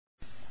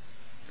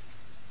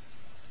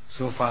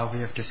So far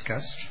we have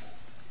discussed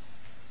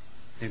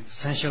the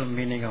essential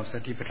meaning of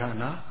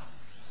Satipatthana,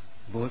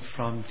 both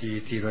from the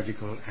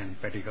theoretical and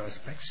practical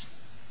aspects.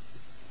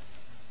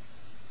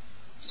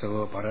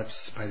 So perhaps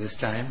by this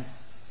time,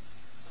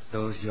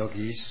 those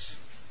yogis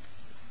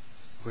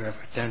who have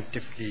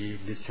attentively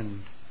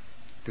listened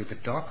to the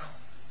talk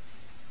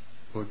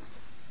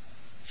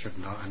should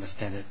now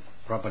understand it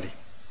properly,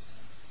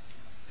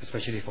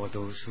 especially for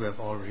those who have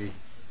already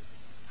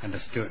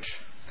understood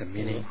the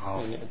meaning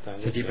of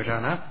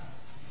Satipatthana.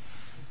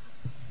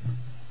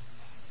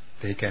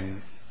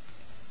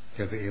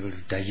 They'll be able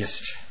to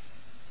digest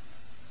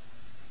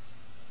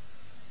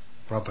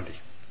properly.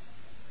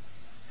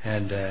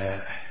 And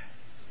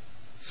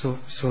so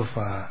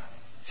far,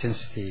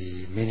 since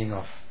the meaning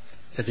of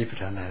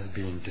Satipatthana has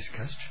been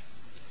discussed,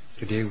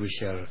 today we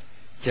shall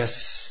just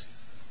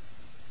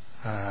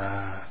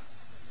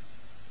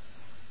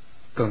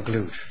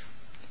conclude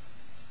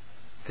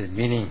the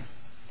meaning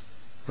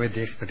with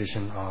the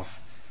explanation of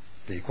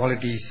the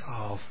qualities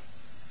of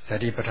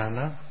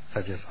Satipatthana,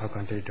 such as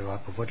Akantayatva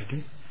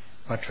Pavaditi,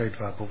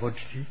 Patrayatva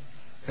Pavaditi,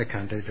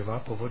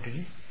 Ekantayatva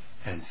Pavaditi,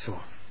 and so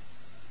on.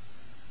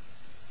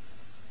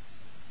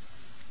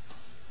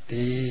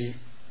 The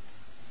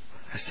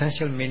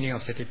essential meaning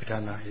of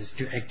Satipatthana is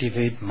to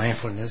activate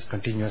mindfulness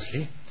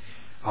continuously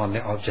on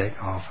the object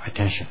of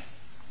attention.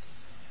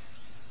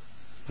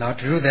 Now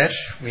to do that,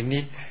 we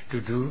need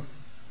to do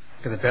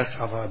to the best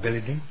of our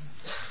ability.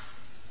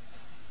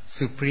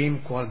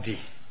 Supreme quality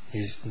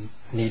is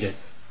needed,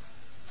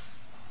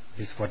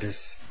 that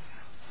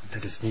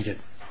is needed.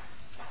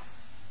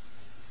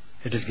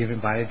 It is given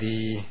by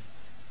the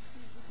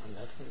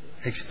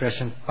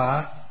expression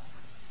pa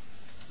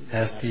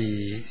as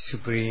the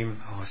supreme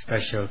or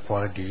special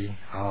quality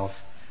of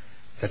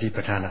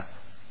Satipatthana.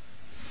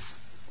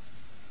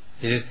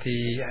 Is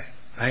the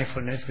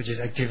mindfulness which is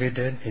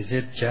activated, is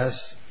it just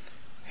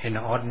in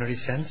an ordinary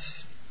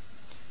sense,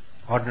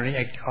 ordinary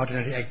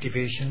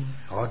activation,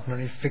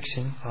 ordinary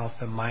fixing of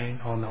the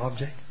mind on the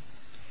object?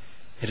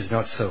 It is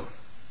not so.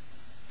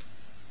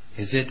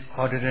 Is it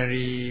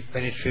ordinary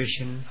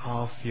penetration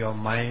of your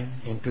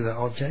mind into the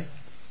object?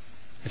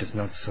 It is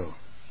not so.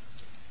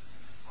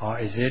 Or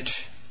is it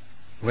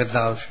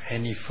without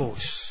any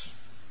force?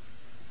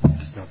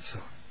 It is not so.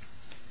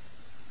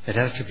 It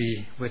has to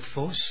be with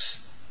force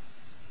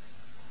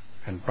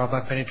and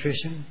proper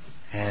penetration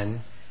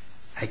and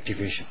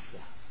activation.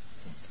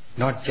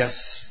 Not just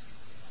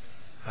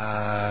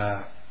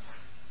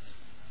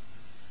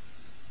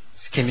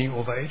skimming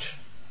over it,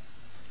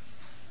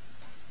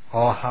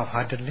 or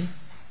half-heartedly,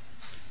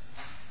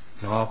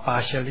 nor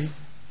partially.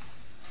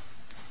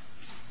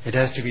 It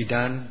has to be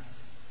done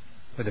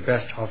with the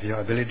best of your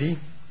ability.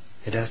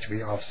 It has to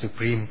be of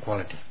supreme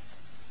quality.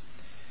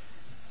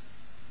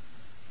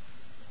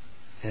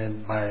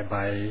 And by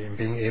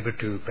being able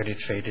to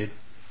penetrate it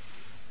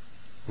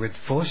with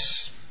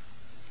force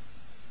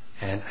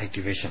and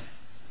activation.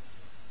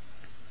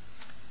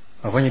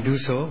 But when you do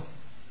so,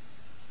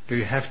 do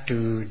you have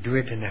to do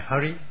it in a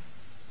hurry?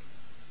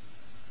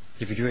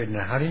 If you do it in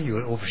a hurry, you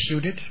will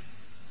overshoot it.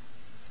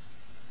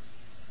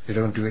 You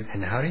don't do it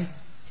in a hurry.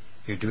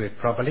 You do it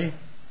properly,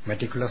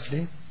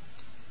 meticulously,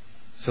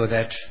 so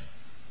that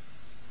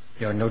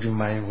your noting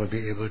mind will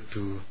be able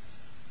to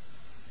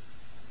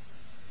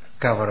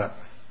cover up,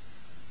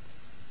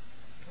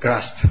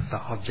 grasp the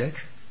object,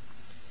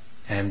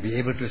 and be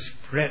able to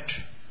spread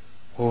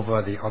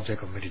over the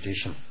object of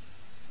meditation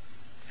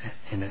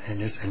in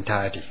its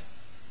entirety.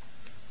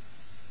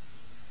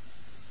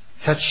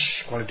 Such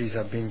qualities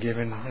are being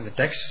given in the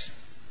text,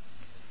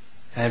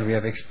 and we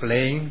have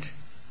explained,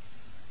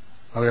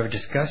 or we have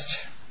discussed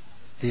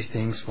these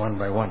things one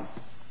by one.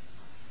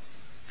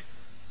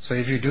 So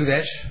if you do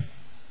that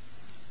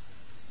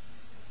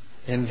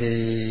in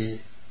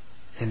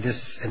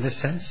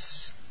this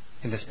sense,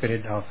 in the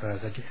spirit of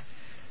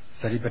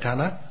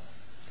Satipatthana,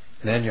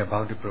 then you are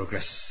bound to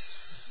progress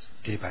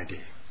day by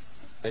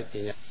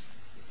day.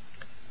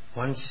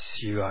 Once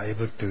you are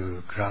able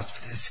to grasp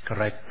this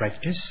correct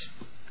practice,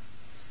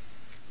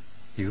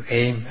 you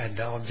aim at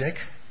the object,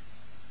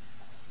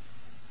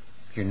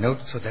 you note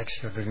so that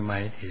your living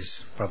mind is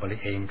properly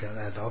aimed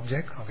at the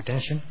object of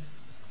attention.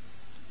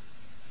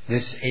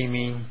 This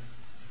aiming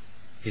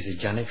is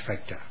a jhanic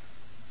factor,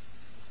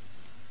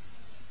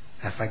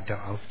 a factor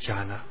of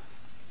jhana,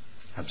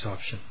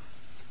 absorption.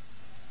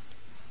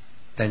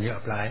 Then you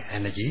apply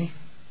energy.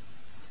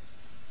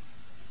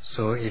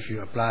 So if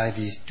you apply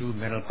these two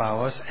mental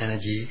powers,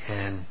 energy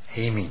and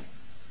aiming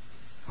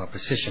or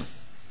precision,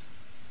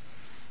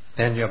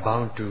 then you are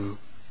bound to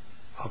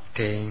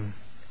obtain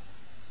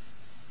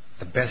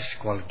the best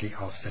quality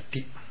of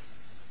sati.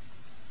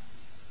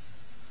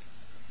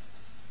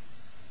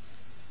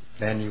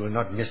 Then you will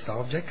not miss the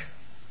object.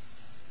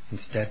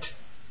 Instead,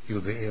 you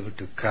will be able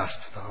to grasp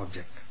the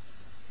object.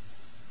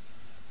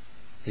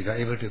 If you are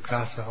able to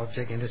grasp the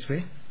object in this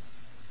way,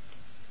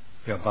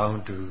 you are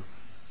bound to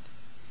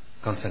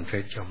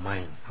concentrate your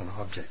mind on the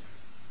object.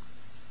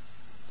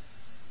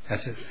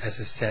 As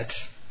is said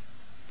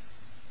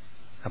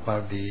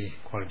about the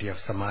quality of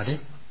samadhi,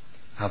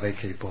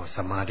 avakipa or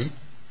samadhi.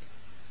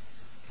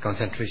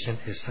 Concentration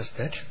is such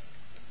that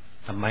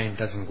the mind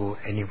doesn't go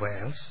anywhere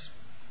else.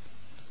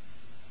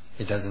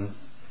 It doesn't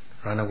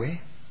run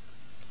away,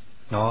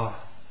 nor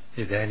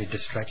is there any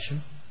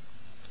distraction.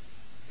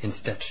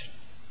 Instead,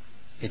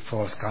 it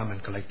falls calm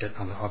and collected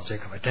on the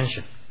object of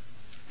attention.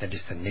 That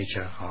is the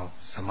nature of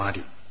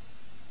samadhi.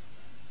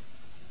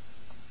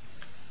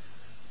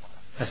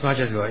 As much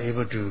as you are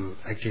able to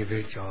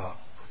activate your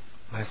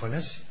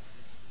mindfulness,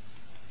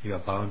 you are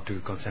bound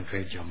to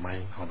concentrate your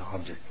mind on the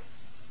object.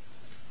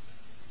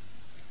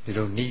 You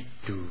don't need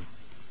to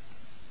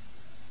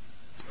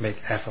make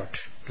effort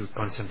to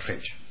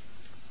concentrate.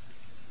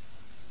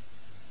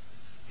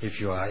 If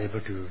you are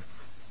able to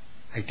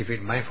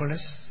activate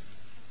mindfulness,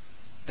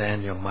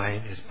 then your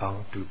mind is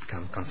bound to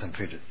become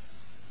concentrated.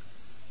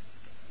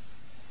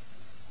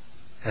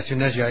 As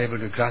soon as you are able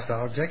to grasp the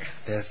object,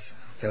 there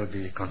will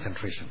be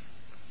concentration.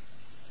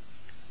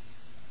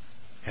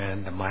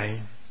 And the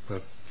mind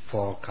will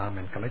fall calm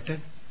and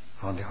collected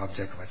on the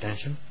object of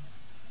attention.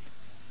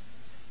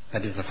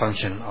 That is the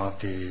function of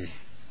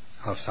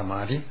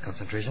samadhi,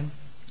 concentration.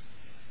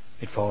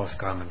 It falls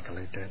calm and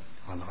collected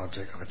on the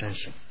object of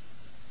attention.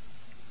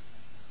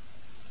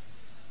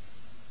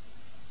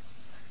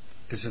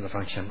 This is the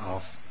function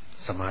of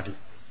samadhi,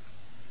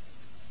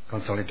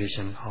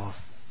 consolidation of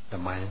the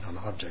mind on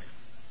the object.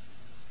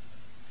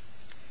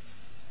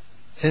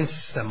 Since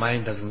the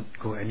mind doesn't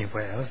go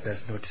anywhere else,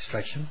 there's no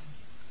distraction.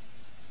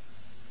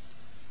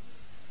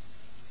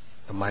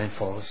 The mind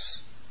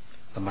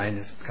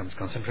becomes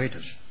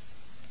concentrated.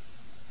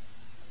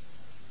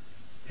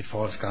 It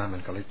falls calm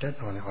and collected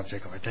on the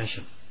object of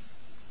attention.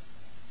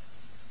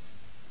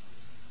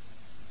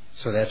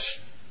 So that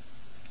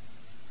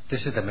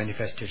this is the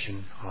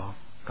manifestation of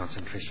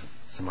concentration,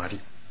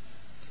 samadhi.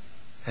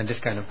 And this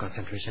kind of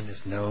concentration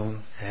is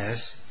known as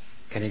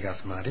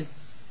Khanika samadhi,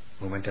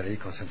 momentary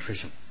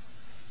concentration.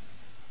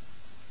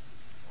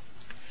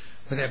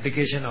 With the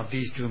application of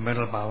these two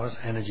mental powers,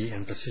 energy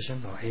and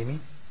precision or aiming,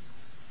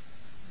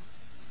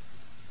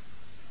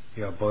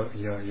 you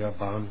are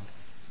bound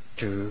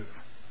to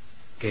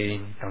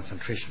gain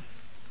concentration.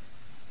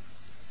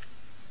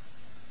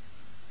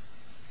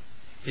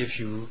 If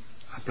you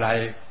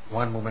apply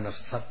one moment of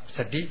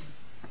sati,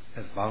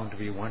 there's bound to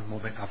be one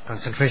moment of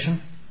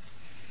concentration.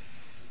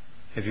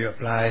 If you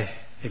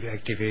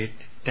activate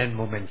 10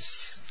 moments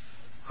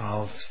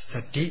of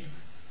sati,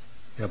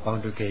 you are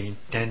bound to gain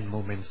 10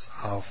 moments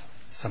of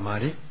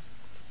samadhi.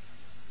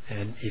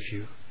 And if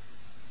you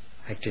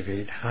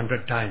activate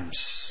 100 times,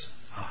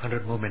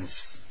 100 moments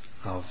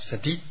of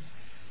sati,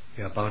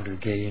 you are bound to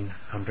gain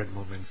 100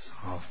 moments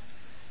of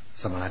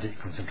samadhi,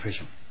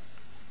 concentration.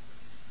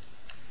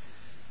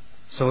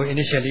 So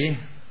initially,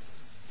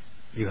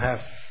 you have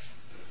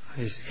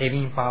this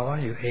aiming power.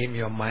 You aim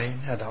your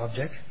mind at the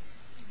object.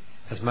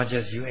 As much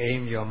as you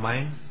aim your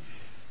mind,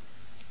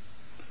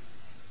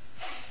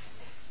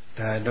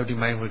 the devout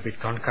mind will be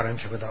concurrent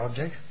with the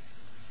object.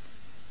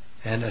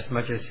 And as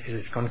much as it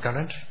is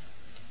concurrent,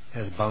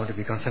 there is bound to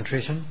be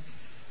concentration.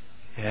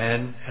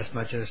 And as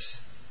much as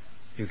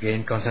you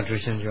gain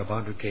concentration, you are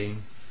bound to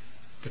gain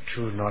the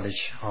true knowledge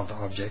of the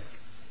object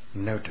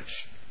noted.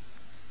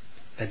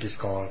 That is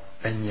called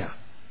panya,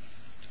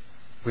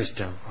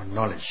 wisdom or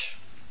knowledge.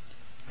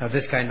 Now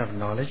this kind of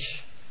knowledge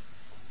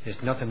is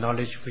not the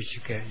knowledge which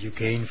you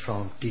gain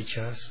from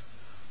teachers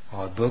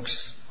or books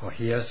or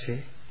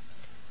hearsay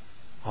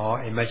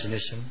or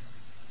imagination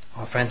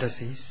or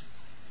fantasies.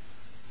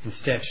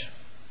 Instead,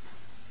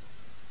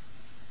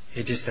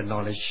 it is the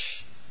knowledge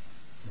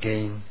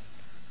gained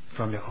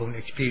from your own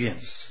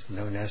experience,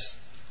 known as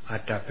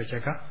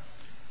attapacaka,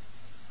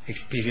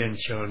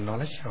 experiential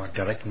knowledge or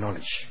direct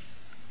knowledge.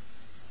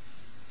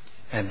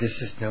 And this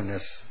is known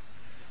as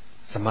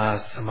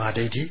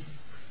samadhi,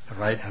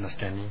 right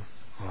understanding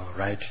or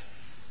right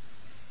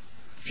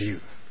view.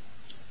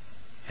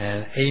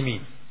 And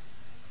aiming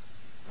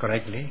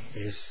correctly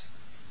is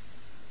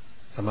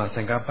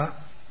samadhi,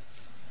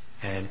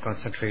 and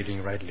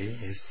concentrating rightly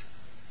is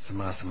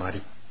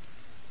samadhi.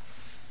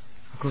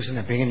 Of course, in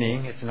the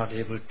beginning, it's not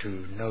able to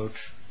note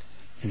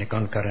in a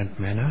concurrent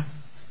manner.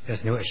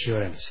 There's no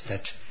assurance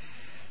that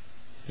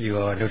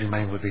your noting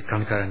mind will be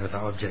concurrent with the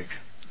object,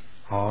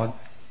 or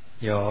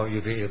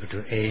you'll be able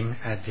to aim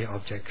at the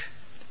object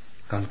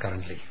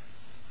concurrently.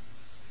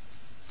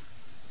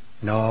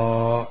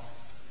 Nor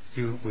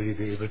you will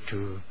be able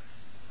to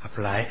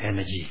apply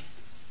energy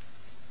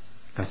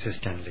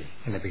consistently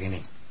in the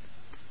beginning.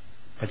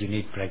 But you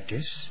need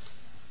practice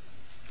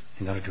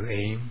in order to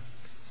aim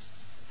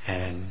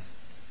and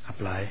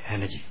apply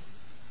energy.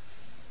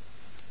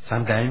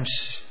 Sometimes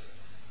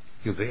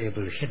you'll be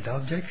able to hit the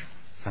object,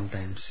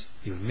 sometimes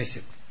you'll miss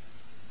it.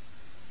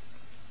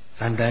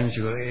 Sometimes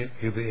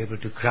you'll be able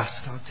to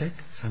grasp the object,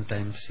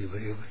 sometimes you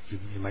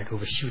might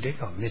overshoot it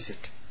or miss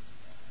it,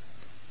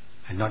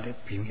 and not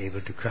being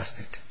able to grasp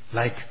it.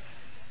 Like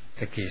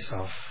the case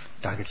of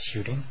target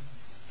shooting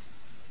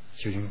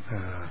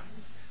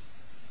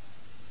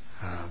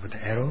with the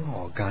arrow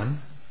or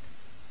gun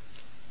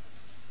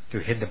to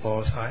hit the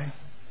bullseye.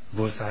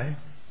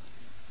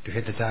 to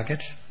hit the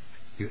target,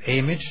 you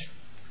aim it.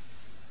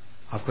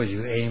 Of course,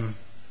 you aim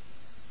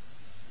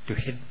to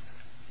hit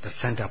the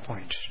center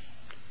point,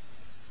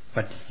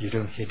 but you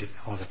don't hit it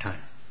all the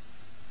time.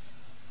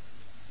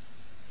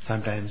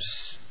 Sometimes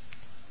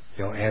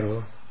your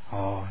arrow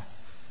or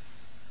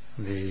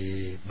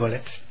the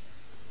bullet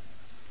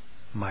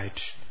might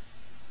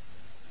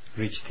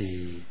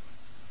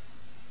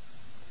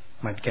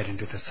get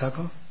into the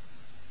circle,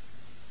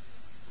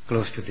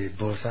 close to the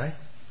bullseye,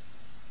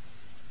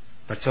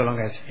 but so long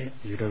as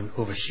you don't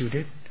overshoot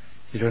it,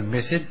 you don't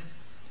miss it,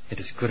 it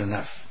is good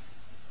enough.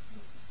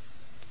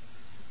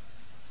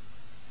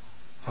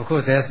 Of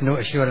course, there's no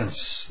assurance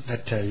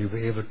that you'll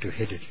be able to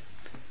hit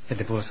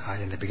the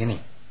bullseye in the beginning.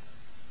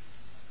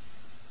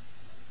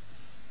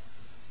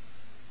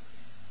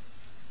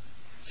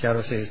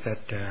 Sayadaw says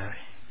that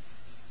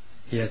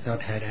he has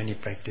not had any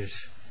practice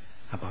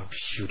about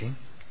shooting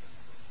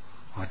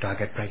or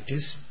target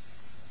practice.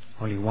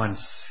 Only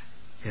once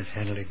he has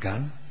handled a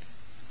gun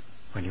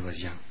when he was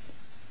young.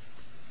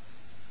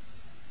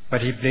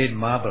 But he played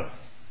marble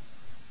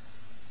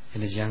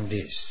in his young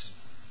days.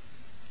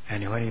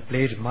 And when he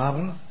played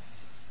marble,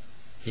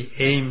 he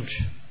aimed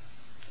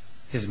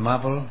his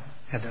marble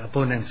at the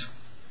opponent's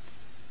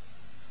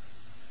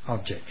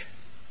object.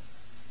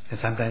 And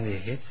sometimes he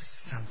hit,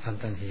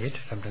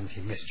 sometimes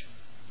he missed.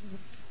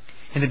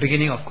 In the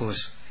beginning, of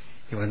course,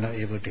 he was not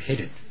able to hit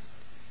it.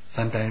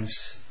 Sometimes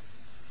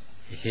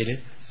he hit it,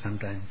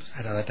 sometimes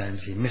at other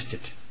times he missed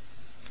it.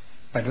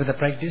 But with the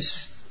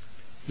practice,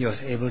 he was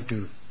able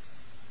to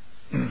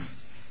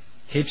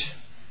hit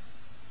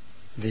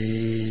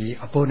the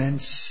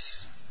opponent's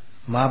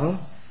marble,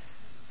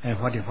 and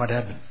what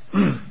happened?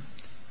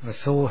 He was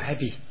so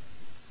happy,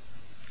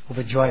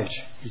 overjoyed.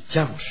 He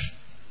jumped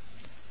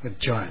with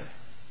joy,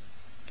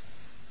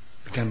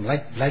 became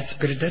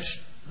light-spirited,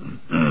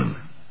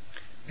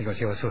 because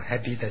he was so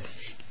happy that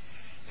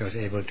he was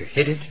able to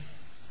hit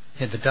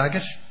the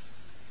target,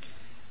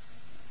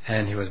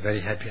 and he was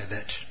very happy at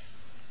that.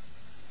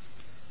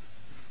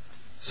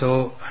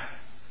 So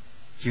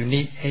you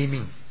need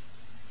aiming.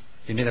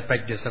 You need a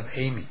practice of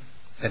aiming.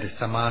 That is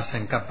Samma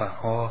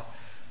Sankappa or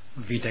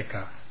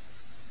Vitakka,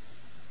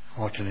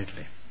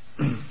 alternately.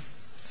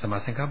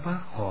 Samma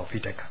Sankappa or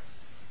Vitakka.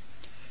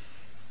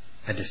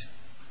 That is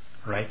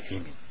right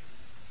aiming.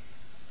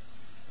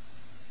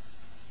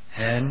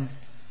 And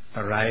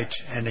the right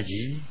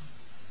energy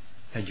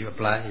that you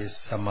apply is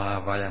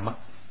Samma Vayama.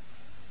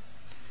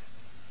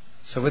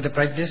 So with the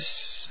practice,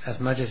 as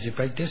much as you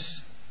practice,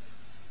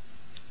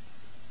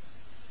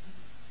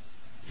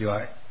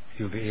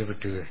 you'll be able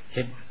to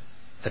hit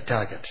the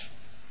target,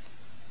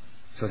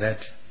 so that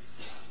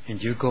in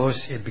due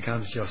course it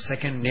becomes your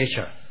second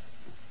nature.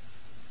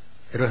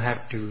 You don't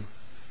have to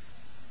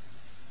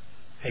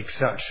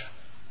exert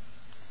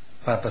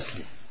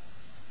purposely.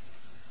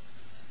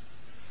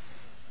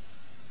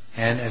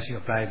 And as you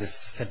apply this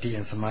sati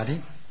and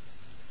samadhi,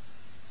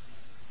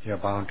 you are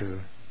bound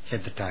to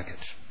hit the target,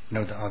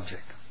 know the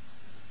object.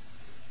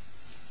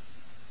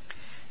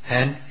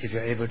 And if you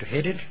are able to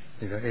hit it,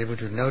 if you are able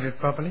to note it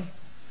properly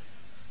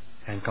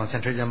and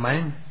concentrate your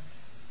mind,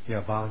 you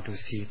are bound to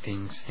see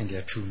things in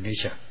their true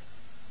nature.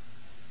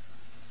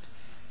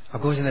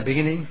 Of course, in the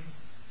beginning,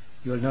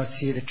 you will not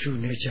see the true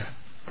nature.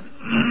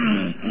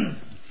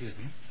 Excuse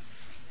me.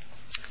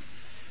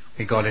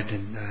 We call it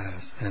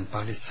in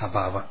Pali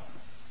sabhava.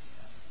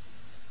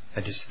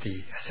 That is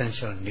the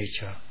essential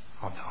nature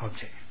of the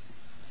object.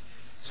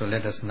 So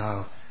let us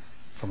now,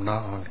 from now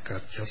on,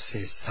 just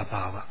say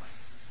sabhava.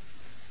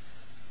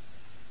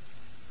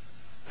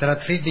 There are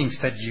three things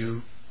that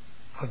you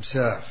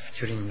observe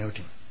during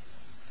noting.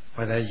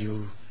 Whether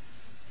you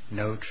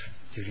note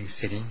during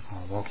sitting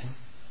or walking.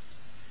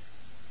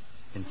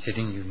 In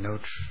sitting you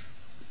note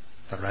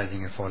the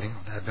rising and falling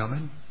of the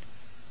abdomen,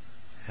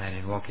 and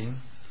in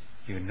walking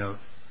you note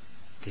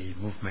the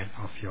movement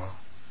of your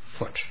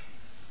foot.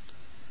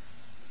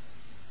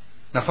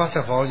 Now first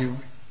of all,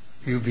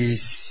 you'll be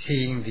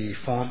seeing the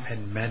form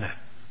and manner,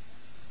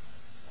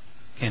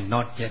 and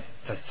not yet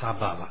the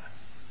sabhava,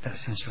 the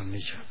essential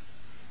nature.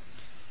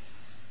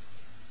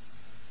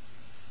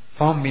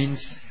 Form means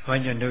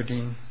when you're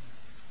noting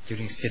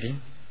during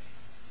sitting,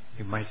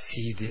 you might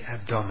see the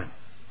abdomen,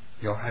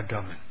 your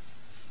abdomen.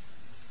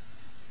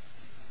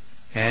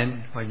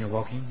 And when you're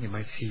walking, you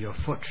might see your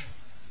foot.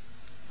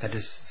 That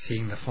is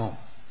seeing the form.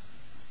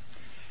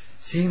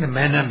 Seeing the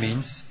manner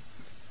means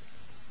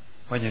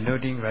when you're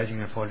noting rising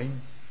and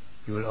falling,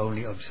 you will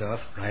only observe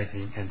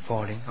rising and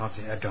falling of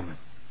the abdomen.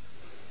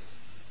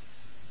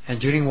 And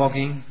during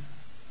walking,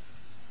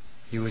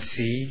 you will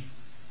see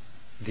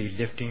the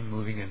lifting,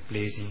 moving and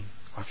placing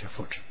of your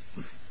foot,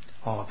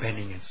 or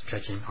bending and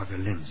stretching of your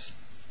limbs.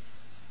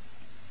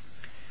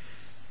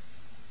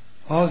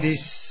 All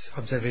these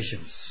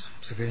observations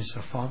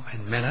of form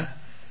and manner,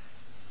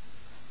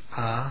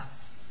 are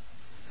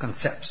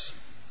concepts,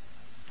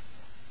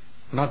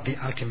 not the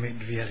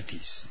ultimate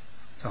realities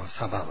of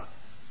sabhava.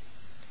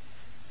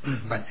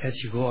 But as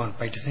you go on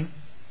practicing,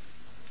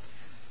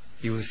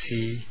 you will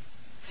see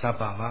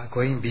sabhava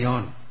going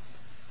beyond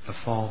the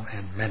form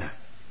and manner.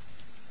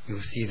 You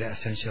see the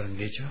essential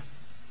nature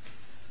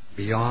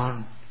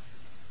beyond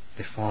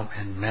the form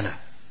and manner,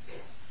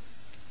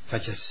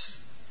 such as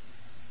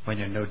when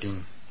you're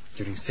noting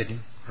during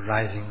sitting,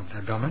 rising of the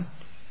abdomen,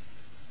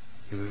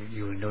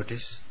 you will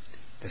notice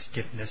the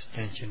stiffness,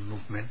 tension,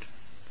 movement,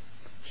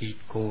 heat,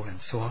 cold, and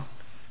so on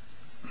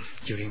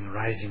during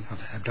rising of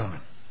the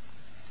abdomen.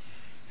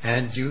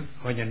 And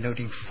when you're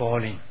noting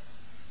falling,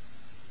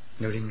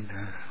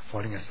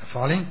 falling as the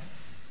falling,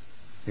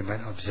 you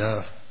might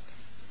observe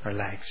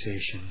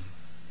relaxation,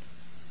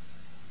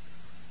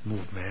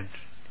 movement,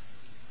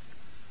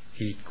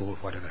 heat, cold,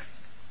 whatever.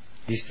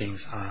 These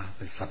things are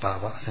the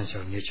sabhava,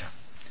 essential nature,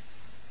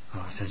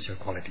 essential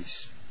qualities.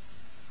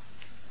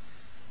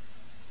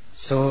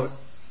 So,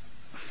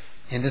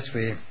 in this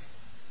way,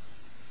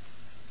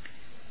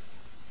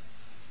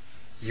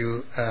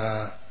 you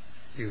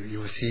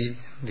will see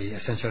the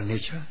essential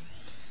nature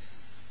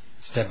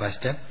step by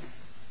step,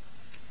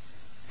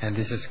 and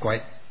this is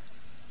quite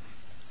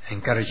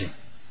encouraging.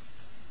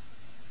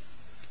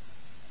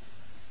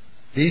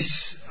 These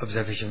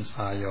observations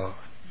are your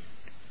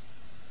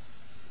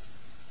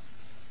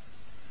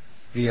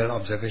real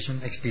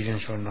observation,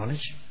 experiential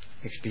knowledge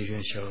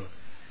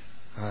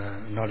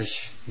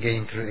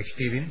gained through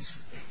experience.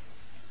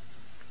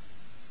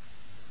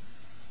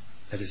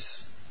 That is,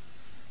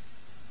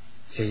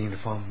 seeing the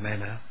form,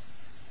 manner,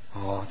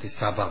 or the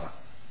sabhava.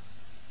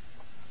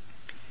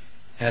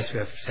 As we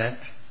have said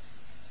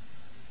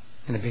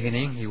in the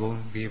beginning, you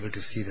won't be able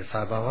to see the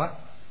sabhava,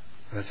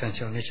 the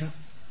essential nature.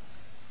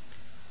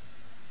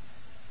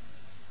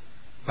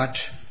 But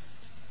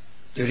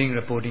during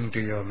reporting to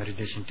your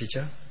meditation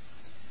teacher,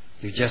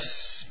 you just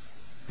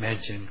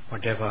mention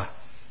whatever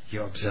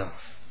you observe.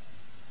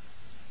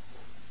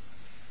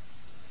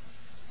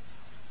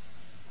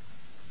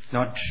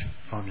 Not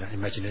from your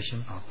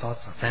imagination or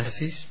thoughts or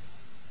fantasies.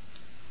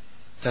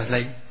 Just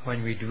like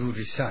when we do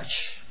research,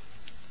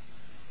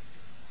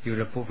 we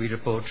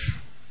report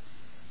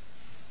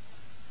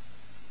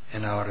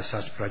in our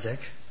research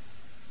project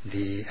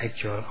the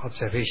actual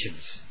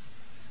observations,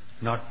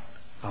 not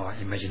our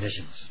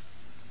imaginations.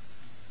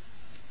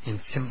 In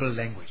simple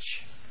language,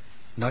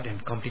 not in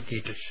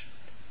complicated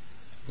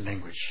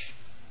language,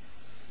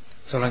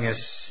 so long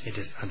as it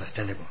is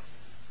understandable.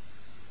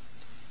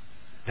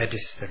 That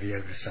is the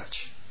real research.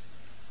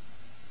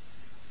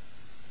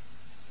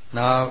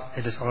 Now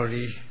it is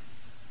already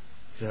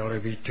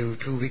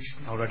two weeks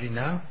already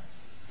now,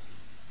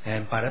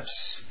 and perhaps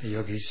the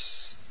yogis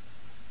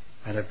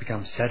might have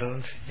become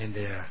settled in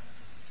their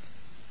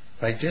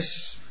practice,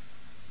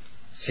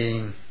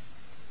 seeing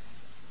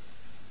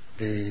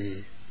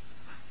the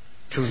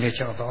true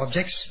nature of the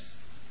objects,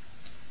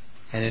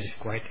 and it is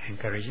quite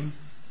encouraging.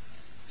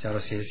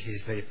 Sayadaw says he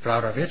is very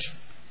proud of it,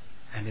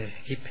 and is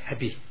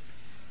happy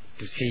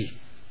to see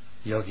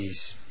yogis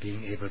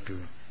being able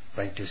to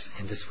practice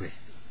in this way.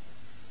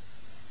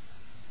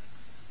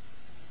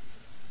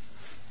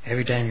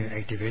 Every time you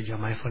activate your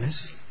mindfulness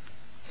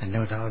and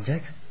know the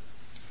object,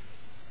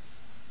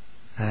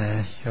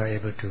 you are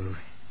able to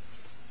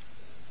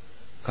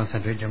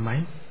concentrate your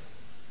mind.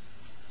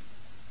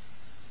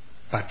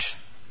 But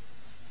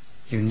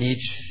you need,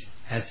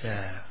 as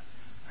a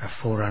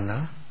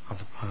forerunner of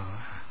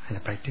in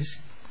the practice,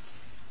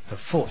 the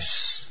force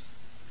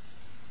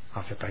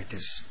of your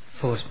practice.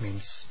 Force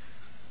means,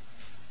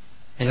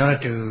 in order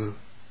to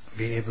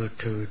be able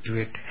to do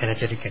it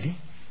energetically,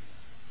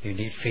 you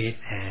need faith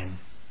and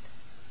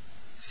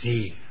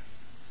zeal,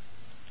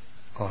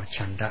 called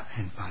chanda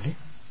in Pali.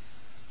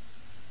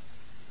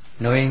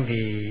 Knowing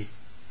the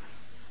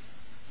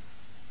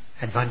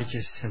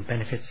advantages and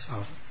benefits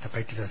of the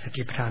practice of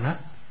Satipatthana,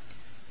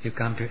 you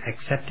come to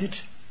accept it.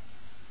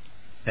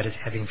 That is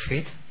having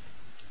faith,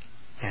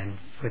 and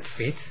with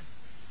faith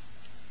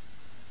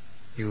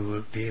you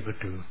will be able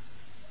to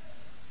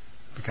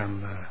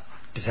become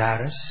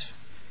desirous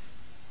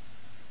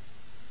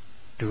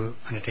to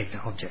undertake the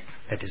object.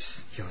 That is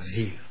your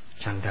zeal,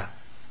 chanda.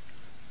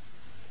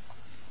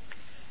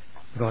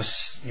 Because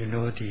you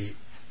know the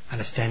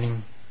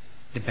understanding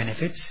the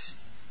benefits,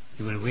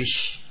 you will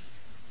wish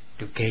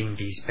to gain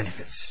these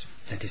benefits.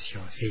 That is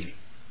your zeal.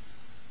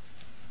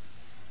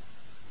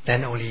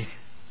 Then only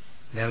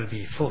there will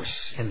be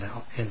force in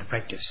the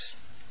practice.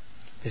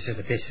 This is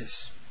the basis.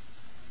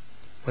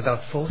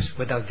 Without force,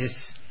 without this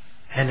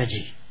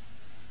energy,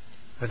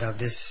 without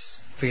this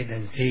faith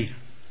and zeal,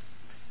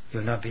 you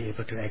will not be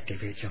able to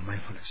activate your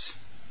mindfulness.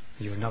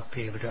 You will not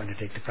be able to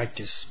undertake the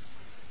practice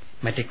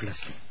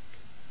meticulously.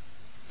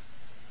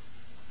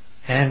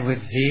 And with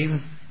zeal,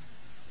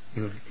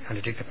 you will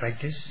undertake the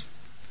practice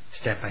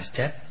step by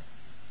step,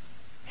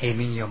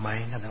 aiming your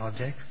mind at the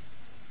object,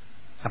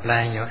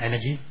 applying your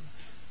energy.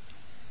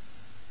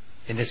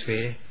 In this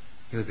way,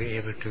 you will be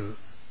able to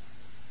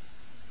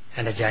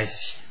energize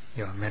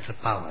your mental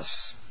powers.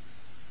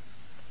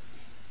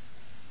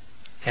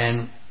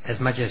 And as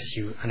much as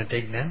you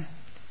undertake them,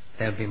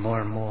 there will be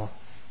more and more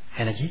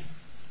energy,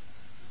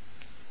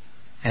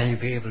 and you'll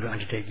be able to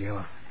undertake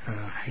your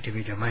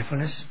activate your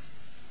mindfulness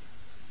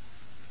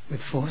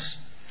with force,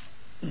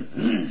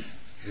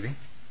 excuse me,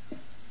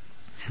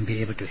 and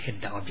be able to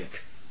hit the object.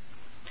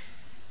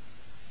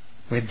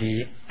 With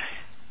the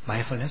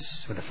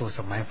mindfulness, with the force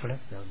of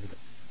mindfulness, there will be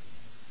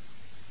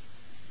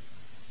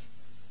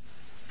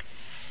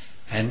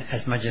and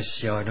as much as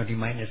your naughty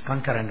mind is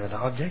concurrent with the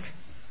object,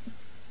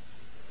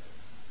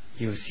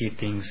 you see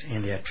things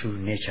in their true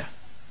nature.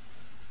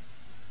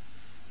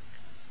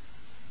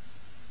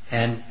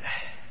 And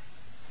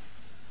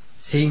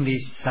seeing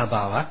this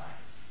sabhava,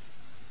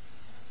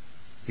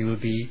 you will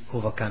be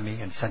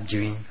overcoming and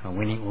subduing or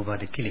winning over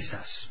the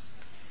kilesas,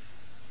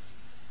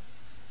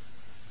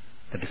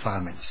 the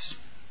defilements,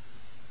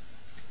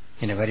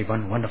 in a very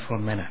wonderful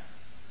manner.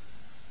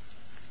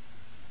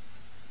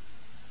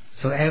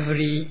 So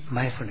every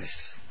mindfulness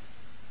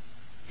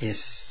is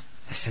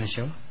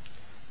essential,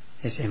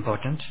 is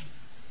important.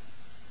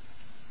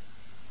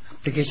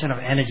 Application of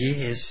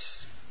energy is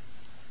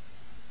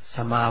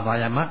sama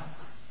vayama.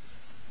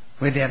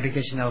 With the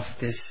application of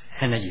this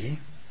energy,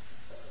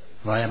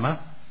 vayama,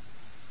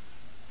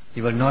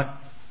 you will not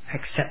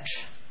accept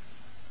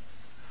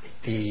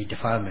the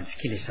defilements,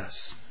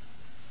 kilesas.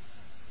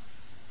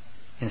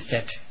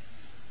 Instead,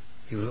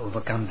 you will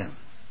overcome them.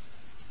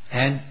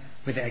 And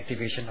with the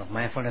activation of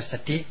mindfulness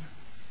sati,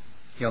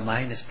 your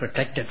mind is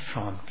protected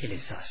from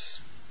kilesas,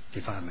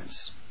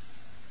 defilements.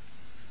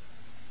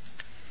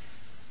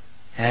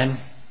 And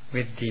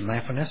with the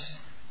mindfulness,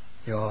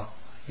 you'll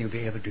be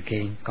able to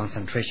gain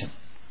concentration.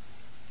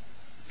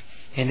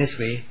 In this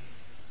way,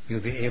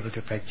 you'll be able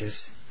to practice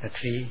the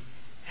three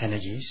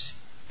energies,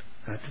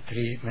 the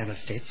three mental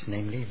states,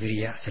 namely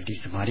viriya, sati,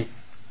 samadhi.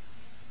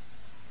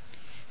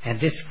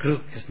 And this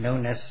group is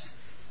known as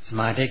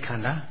samadhi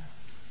khanda,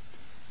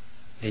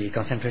 the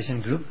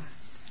concentration group,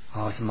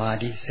 or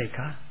samadhi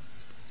sekha,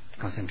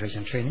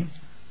 concentration training,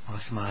 or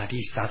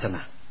samadhi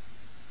sadhana,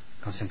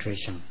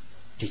 concentration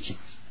teachings.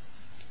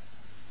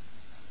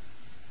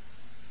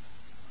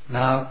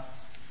 Now,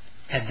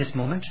 at this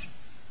moment,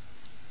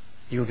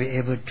 you'll be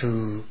able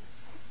to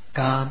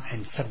calm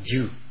and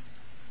subdue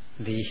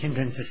the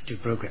hindrances to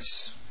progress,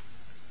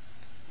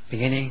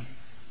 beginning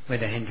with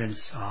the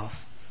hindrance of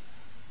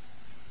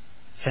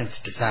sense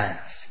desires,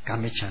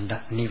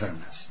 kamichanda,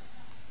 nivaranas,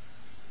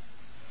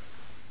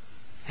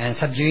 and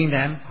subduing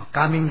them, or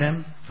calming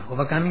them, or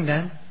overcoming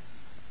them,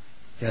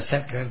 you are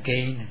said to have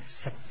gained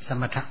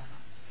samatha,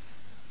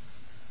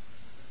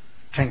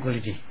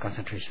 tranquility,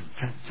 concentration,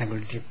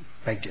 tranquility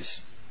practice.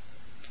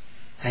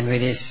 And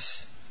with this,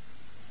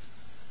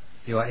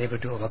 you are able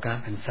to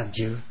overcome and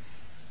subdue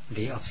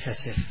the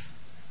obsessive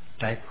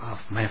type of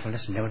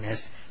mindfulness known as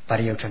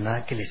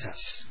pariyutthana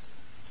kilesas,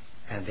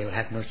 and they will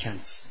have no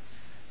chance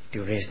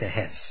to raise their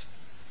heads.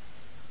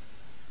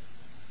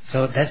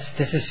 So this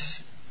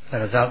is the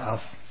result of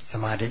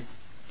samadhi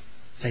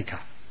sekha.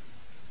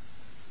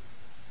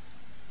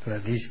 So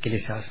that these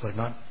kilesas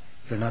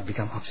will not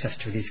become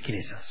obsessed with these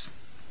kilesas.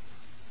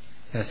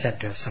 You are said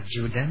to have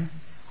subdued them,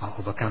 or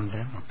overcome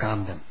them, or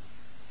calm them.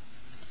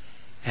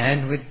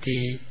 And with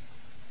the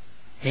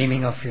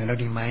aiming of your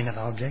naughty mind at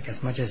the object,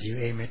 as much as you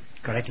aim it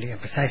correctly and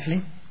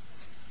precisely,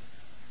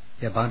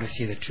 you are bound to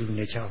see the true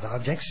nature of the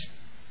objects.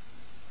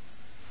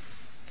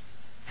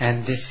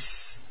 And this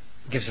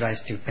gives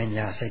rise to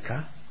panya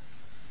sekha,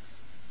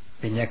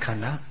 panya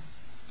khanda,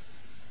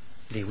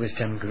 the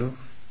wisdom group,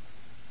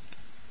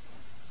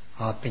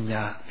 or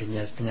panya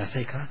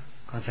sekha,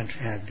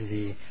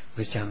 the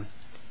wisdom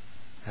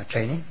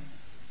training,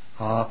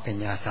 or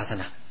panya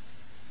sadhana,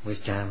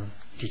 wisdom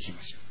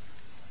teachings.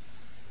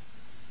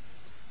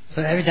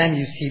 So every time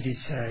you see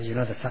this,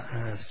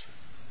 the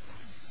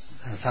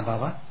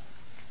sabhava,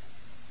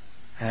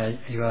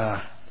 you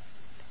are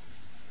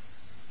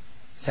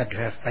said to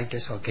have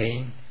practiced or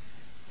gained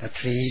the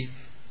three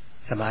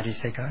samadhi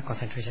sekha,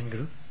 concentration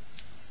group,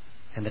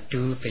 and the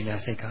two panya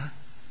sekha,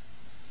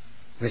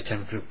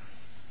 wisdom group.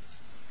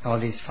 All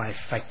these 5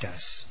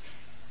 factors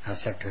are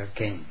said to have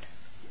gained.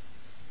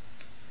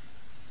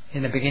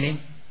 In the beginning,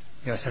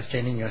 you are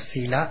sustaining your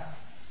sila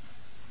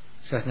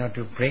so as not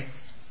to break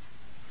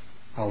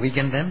or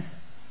weaken them,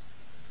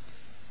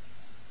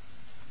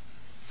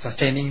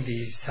 sustaining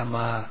the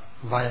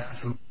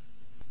samavaya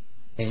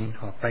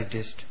or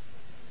practiced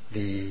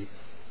the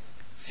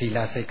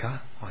sila sekha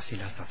or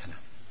sila sadhana,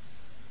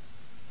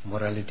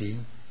 morality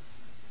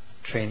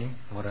training,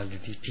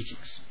 morality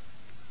teachings,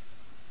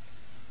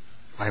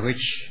 by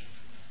which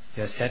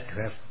you are said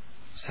to have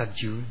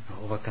subdued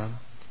or overcome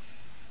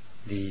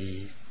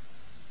the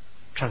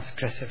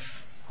transgressive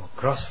or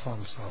gross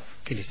forms of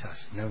kilesas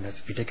known as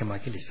vitekama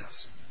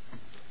kilesas.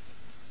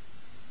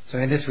 So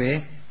in this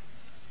way,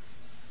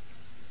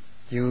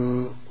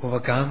 you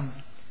overcome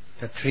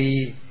the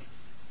 3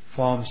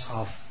 forms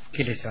of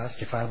kilesas,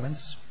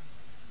 defilements,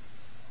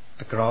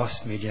 the gross,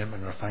 medium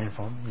and refined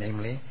form,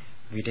 namely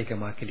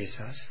vitekama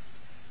kilesas,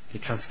 the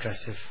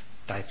transgressive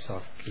types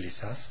of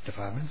kilesas,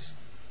 defilements,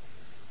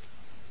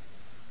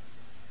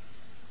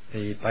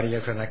 the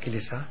pariyutthana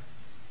kilesa,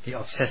 the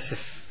obsessive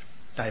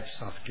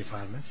types of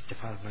defilements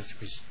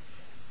which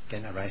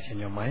can arise in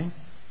your mind,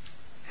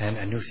 and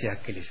anusaya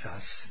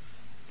kilesas,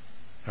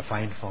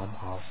 refined form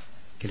of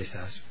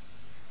kilesas,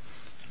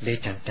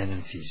 latent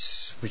tendencies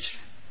which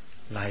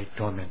lie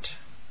dormant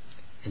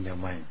in your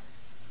mind.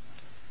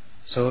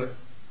 So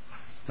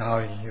now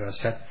you are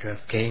set to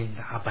have gained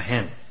the upper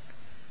hand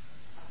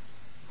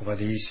over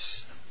these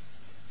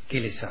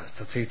kilesas,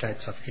 the three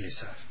types of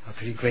kilesas, the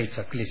three grades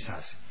of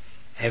kilesas,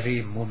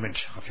 every moment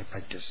of your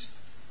practice.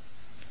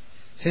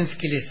 Since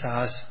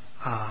kilesas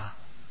are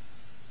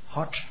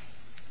hot,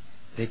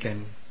 they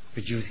can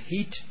produce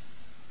heat,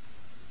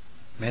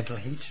 mental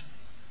heat.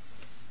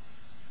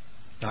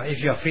 Now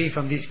if you are free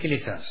from these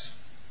kilesas,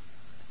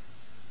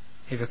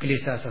 if your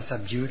kilesas are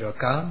subdued or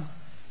calm,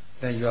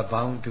 then you are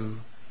bound to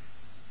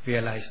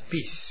realize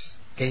peace,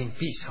 gain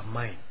peace of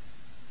mind.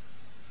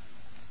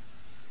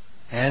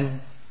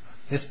 And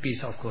this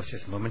peace, of course,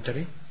 is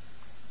momentary,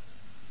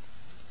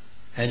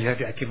 and you have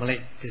to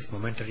accumulate this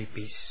momentary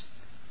peace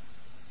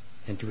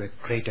into a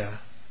greater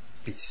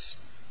peace.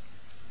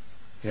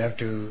 You have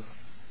to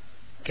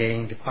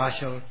gain the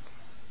partial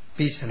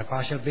peace on a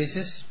partial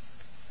basis.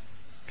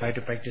 Try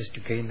to practice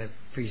to gain the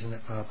peace on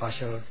a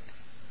partial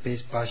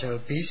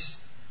peace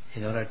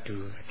in order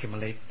to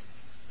accumulate,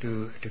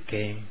 to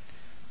gain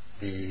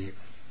the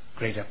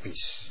greater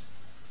peace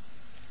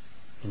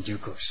in due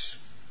course.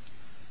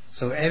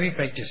 So every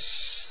practice,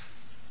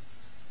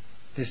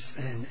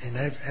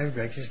 every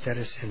practice that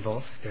is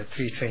involved, there are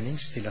three trainings,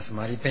 Sila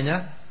Samadhi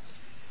Panya,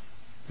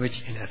 which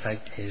in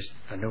effect is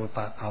a noble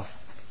part of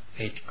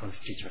 8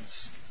 constituents.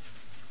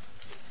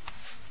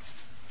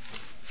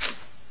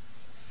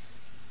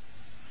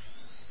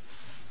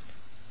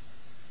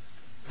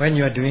 When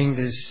you are doing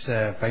this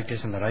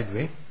practice in the right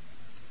way,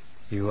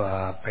 you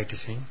are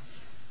practicing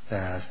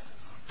the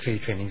 3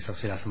 trainings of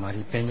Sila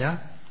Samadhi Panya,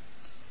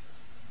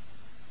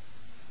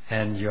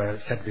 and you are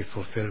set to be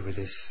fulfilled with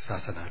this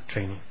sasana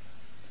training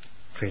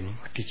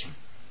or teaching.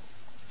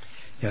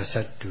 You are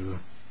set to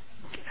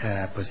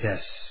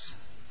possess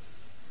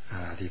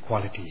the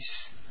qualities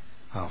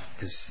of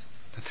the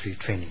 3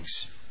 trainings.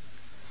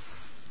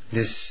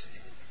 This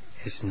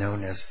is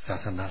known as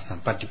sasana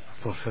sampatti,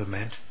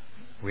 fulfillment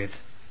with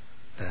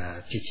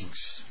the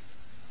teachings.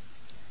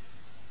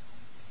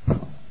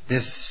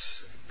 This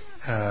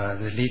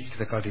leads to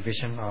the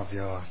cultivation of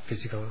your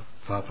physical,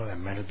 verbal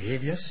and mental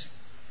behaviors.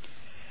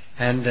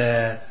 And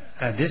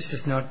this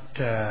is not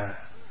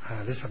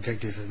this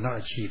objective is not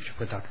achieved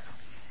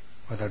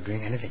without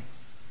doing anything,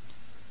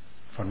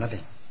 for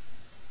nothing.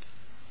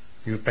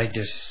 You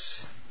practice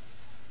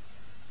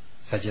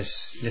such as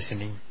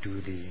listening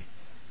to the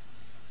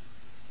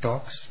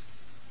talks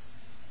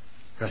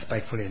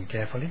respectfully and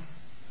carefully,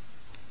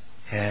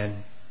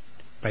 and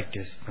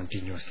practice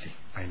continuously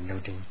by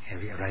noting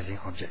every arising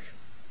object.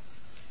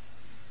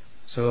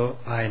 So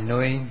by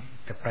knowing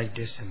the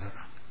practice and the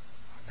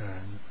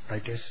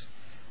practice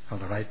of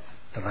the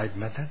right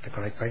method, the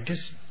correct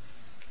practice,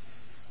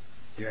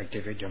 you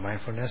activate your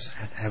mindfulness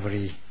at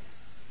every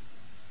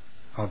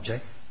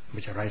object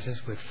which arises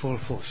with full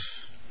force.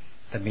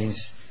 That means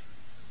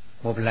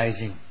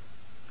mobilizing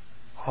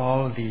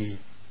all the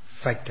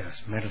factors,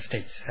 mental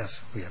states, as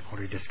we have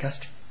already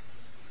discussed.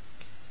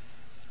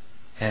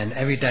 And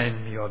every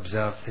time you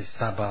observe this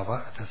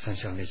sabhava, the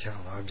essential nature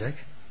of the object,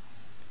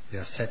 you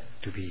are set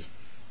to be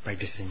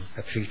practicing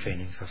the 3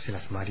 trainings of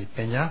Sila Samadhi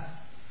Panya.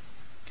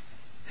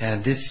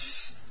 And this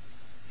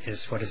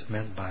is what is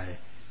meant by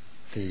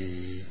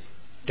the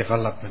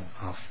development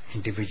of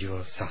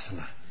individual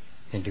sasana,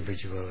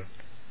 individual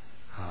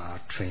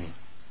training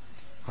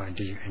or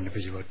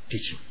individual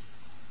teaching.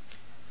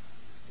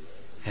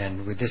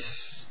 And with this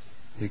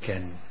you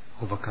can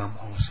overcome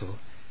also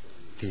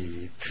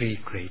the 3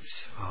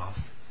 grades of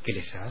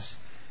kilesas,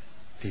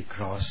 the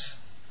gross,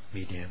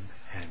 medium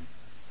and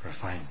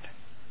refined.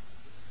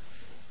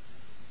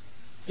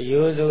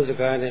 ရိုးစိုးစ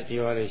ကားနဲ့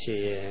ပြောရလို့ရှိ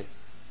ရင်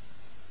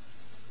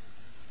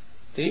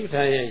တိပ္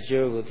ပံရဲ့အ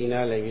ကျိုးကိုသိနာ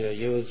လိုက်ပြီးတော့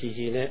ယုံကြည်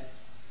ကြည်နဲ့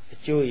အ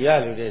ကျိုးရ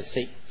လို့တဲ့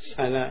စိတ်ဆ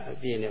န္ဒအ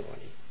ပြည့်နဲ့ပေါ့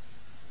လေ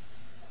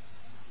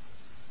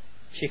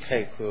ဖြစ်ခို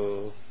က်ကို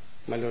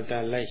မလွတ်တ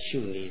မ်းလိုက်ရှု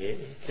နေတယ်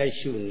လိုက်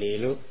ရှုနေ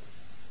လို့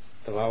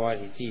သဘာဝ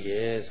ကြီးကြည့်တ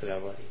ယ်ဆိုတာ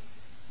ပေါ့လေ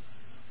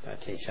ဒါ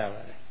ထင်ရှား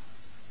ပါတယ်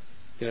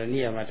ဒီလိုနေ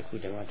ရာမှာတစ်ခု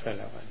တည်းမှာထွက်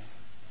လာပါတယ်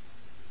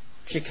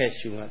ဖြစ်ခိုက်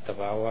ရှုမှသ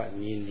ဘာဝ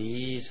မြင်သ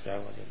ည်ဆိုတာ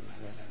ပေါ့လေမှာ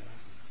ပြောတာ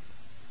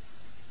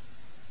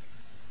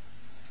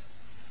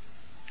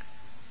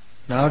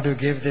Now to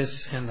give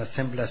this in the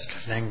simplest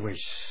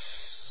language,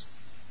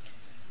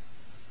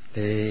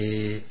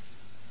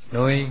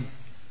 knowing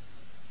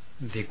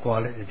the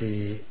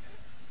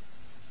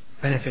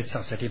benefits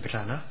of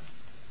Satipatthana,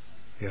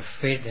 you have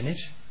faith in it,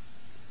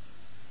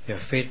 you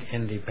have faith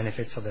in the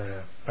benefits of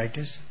the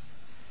practice,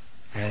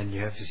 and you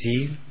have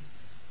zeal,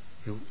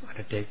 you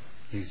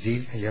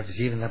have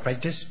zeal in the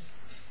practice,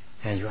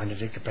 and you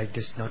undertake the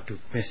practice not to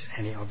miss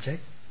any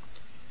object.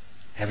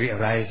 Every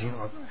arisen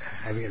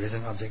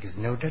object is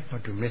noted,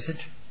 not to miss it,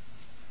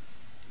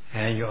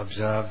 and you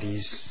observe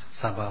these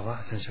sabhava,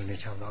 essential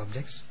nature of the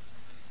objects.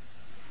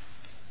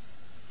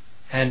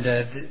 And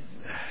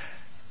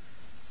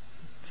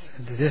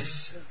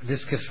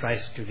this gives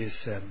rise to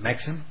this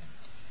maxim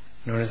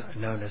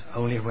known as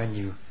only when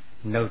you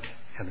note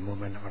at the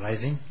moment of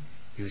arising,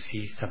 you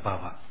see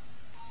sabhava.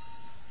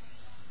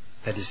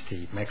 That is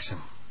the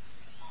maximum.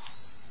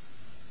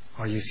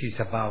 Or you see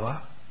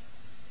sabhava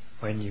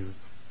when you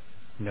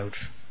note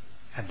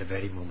at the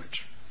very moment.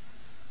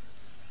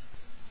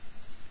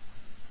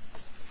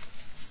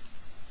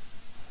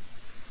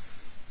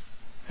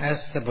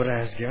 As the Buddha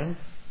has given,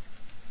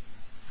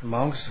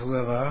 monks,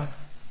 whoever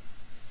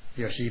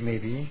he or she may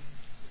be,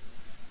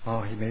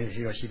 or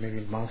he or she may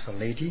be monks or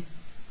lady,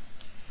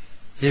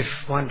 if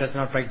one does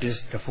not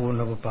practice the Four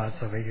Noble Paths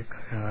of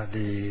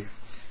the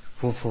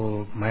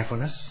Fourfold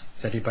Mindfulness,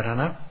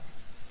 Satipatthana,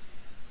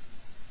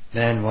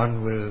 then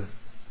one will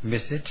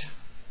miss it.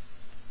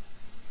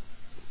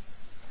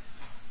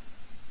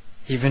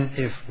 Even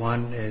if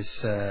one is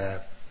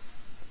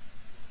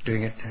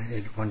doing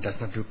it, one does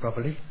not do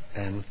properly,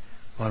 then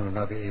one will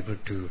not be able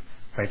to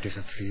practice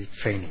the three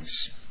trainings,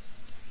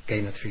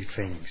 gain the three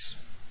trainings.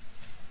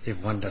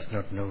 If one does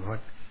not know what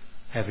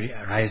every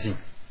arising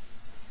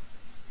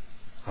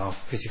of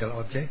physical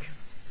object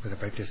with the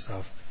practice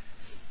of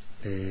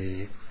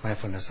the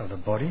mindfulness of the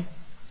body,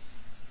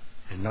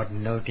 and not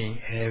noting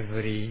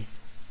every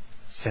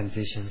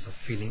sensations or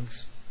feelings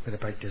with the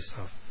practice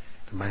of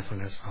the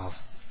mindfulness of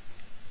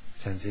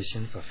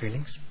sensations or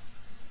feelings,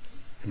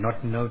 and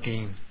not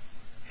noting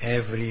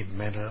every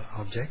mental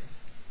object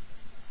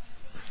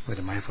with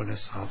the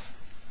mindfulness of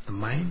the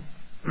mind,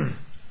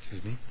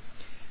 excuse me,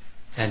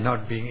 and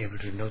not being able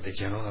to know the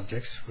general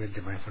objects with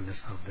the mindfulness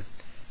of the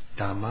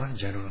Dhamma,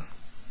 general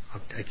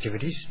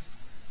activities,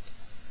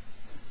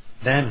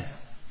 then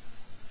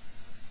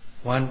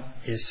one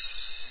is,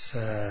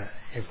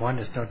 if one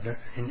is not,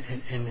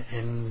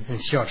 in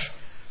short,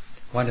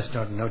 one is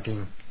not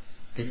noting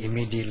the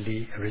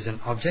immediately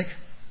arisen object,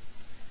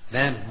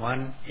 then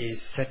one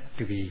is said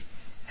to be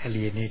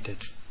alienated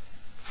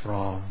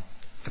from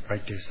the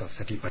practice of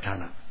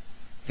Satipatthana.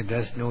 If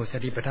there is no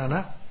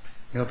Satipatthana,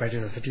 no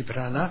practice of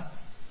Satipatthana,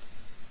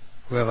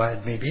 whoever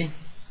it may be,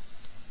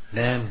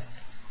 then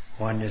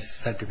one is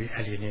said to be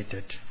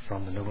alienated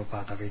from the Noble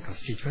Path of Eight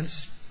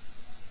Constituents.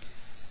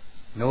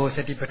 No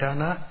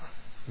Satipatthana,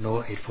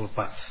 no Eightfold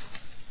Path,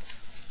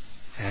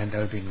 and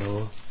there will be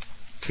no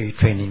three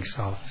trainings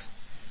of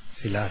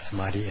Sila,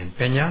 Samadhi and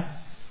Panya.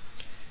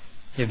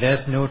 If there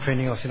is no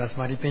training of Sila,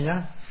 Samadhi,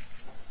 Panya,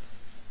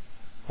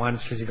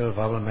 one's physical,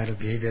 verbal, mental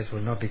behaviors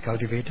will not be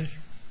cultivated.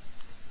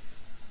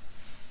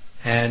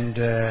 And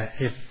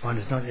if one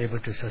is not able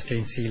to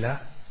sustain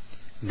Sila,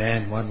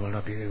 then one will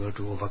not be able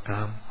to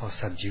overcome or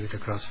subdue the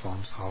gross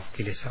forms of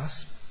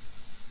kilesas.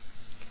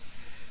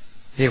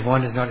 If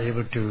one is not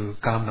able to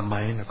calm the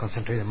mind or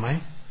concentrate the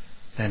mind,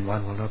 then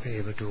one will not be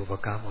able to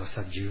overcome or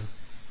subdue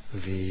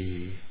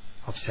the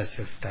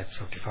obsessive types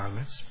of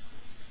defilements.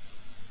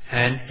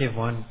 And if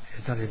one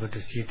is not able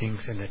to see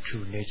things in their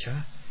true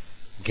nature,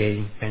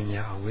 gain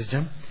panya or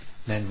wisdom,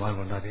 then one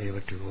will not be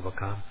able to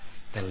overcome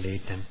the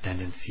latent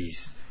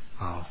tendencies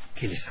of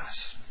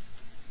kilesas.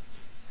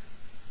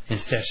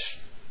 Instead,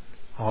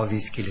 all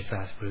these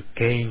kilesas will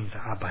gain the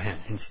upper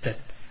hand instead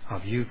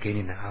of you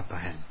gaining the upper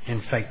hand.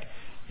 In fact,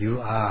 you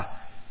are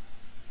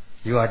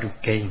to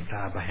gain the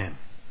upper hand.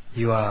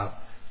 You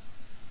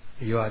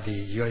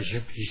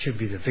should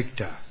be the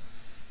victor.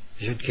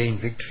 You should gain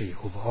victory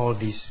over all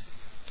these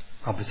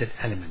opposite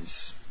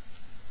elements.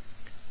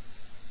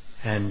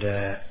 And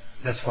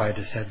that's why it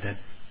is said that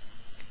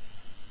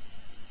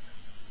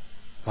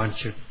one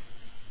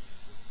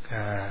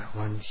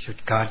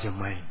should guard your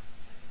mind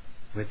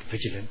with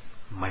vigilant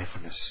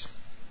mindfulness.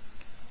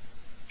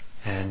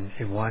 And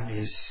if one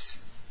is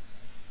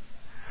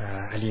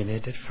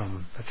alienated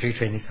from the three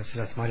trainings of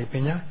Sila, Samadhi,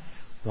 Panya,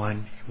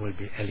 one will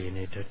be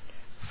alienated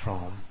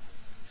from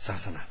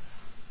sasana.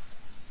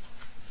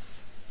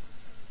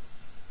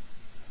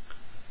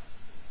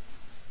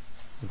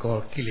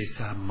 God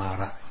kilesa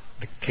mara,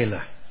 the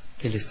killer.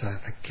 Kilesa,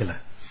 the killer.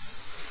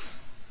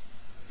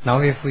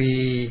 Now if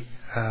we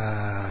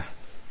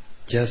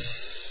just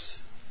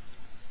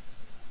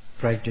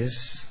practice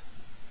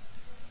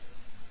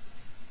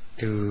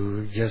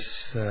to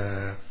just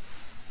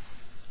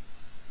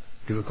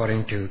do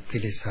according to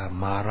kilesa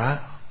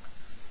mara,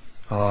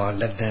 or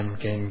let them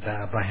gain the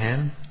upper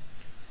hand,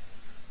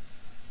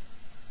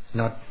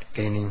 not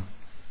gaining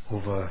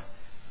over,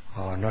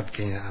 or not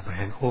gaining the upper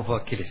hand over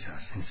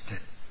kilesas instead.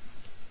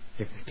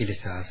 If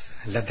kilesas,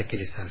 let the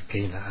kilesas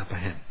gain the upper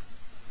hand,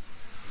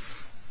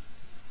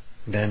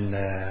 then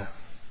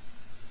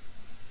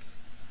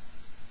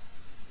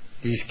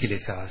these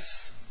kilesas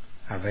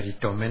are very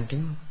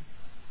tormenting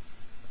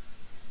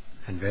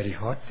and very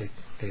hot.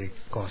 They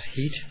cause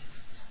heat,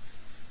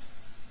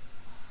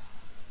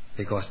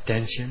 they cause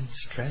tension,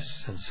 stress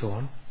and so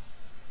on.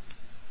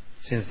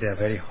 Since they are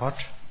very hot,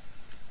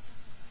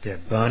 they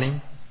are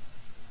burning,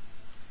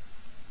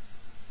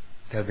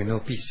 there will be no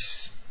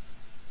peace.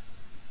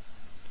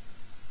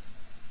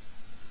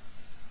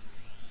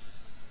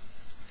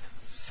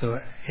 So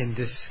in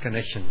this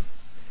connection,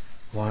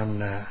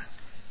 one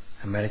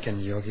American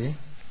yogi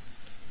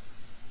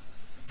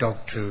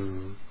talked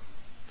to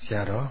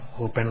Sayadaw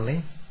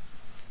openly,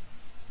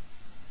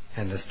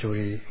 And the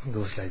story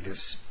goes like this.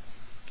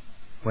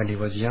 When he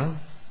was young,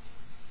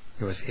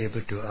 he was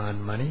able to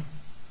earn money,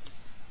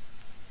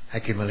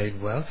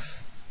 accumulate wealth.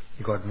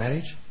 He got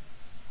married,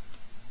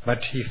 but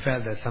he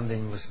felt that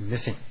something was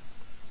missing.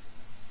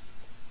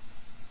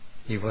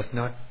 He was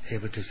not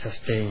able to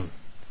sustain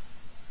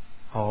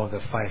all the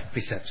 5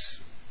 precepts.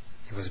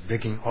 He was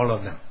breaking all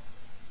of them.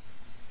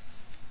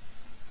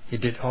 He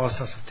did all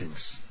sorts of things.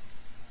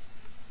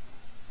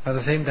 At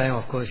the same time,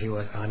 of course, he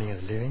was earning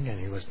his living and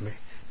he was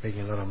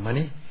making a lot of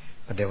money,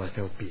 but there was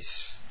no peace.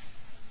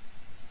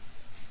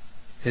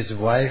 His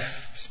wife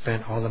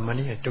spent all the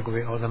money and took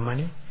away all the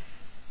money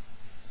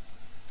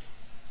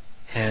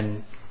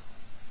and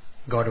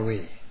got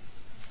away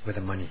with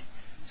the money,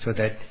 so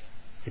that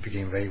he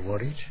became very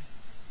worried.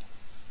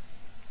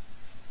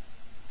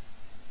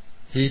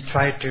 He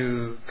tried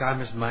to calm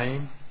his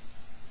mind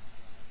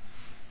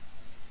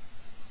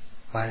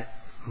by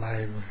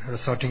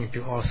resorting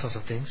to all sorts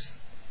of things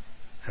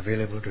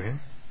available to him,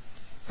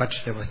 but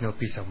there was no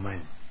peace of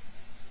mind.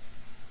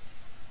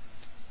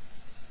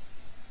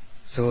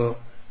 So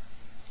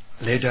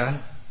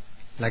later,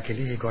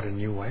 luckily, he got a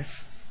new wife,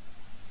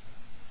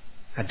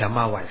 a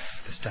Dhamma wife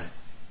this time,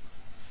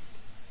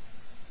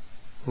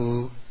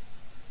 who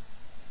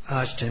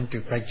asked him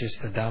to practice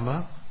the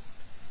Dhamma.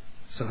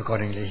 So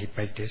accordingly he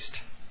practiced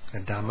the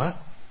Dhamma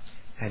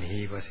and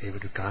he was able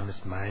to calm his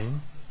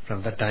mind.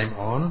 From that time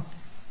on,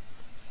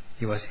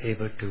 he was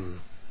able to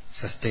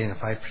sustain the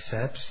 5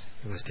 precepts.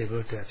 He was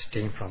able to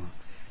abstain from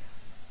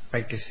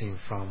practicing,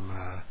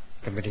 from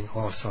committing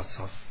all sorts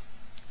of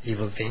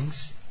evil things.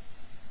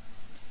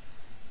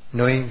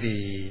 Knowing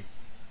the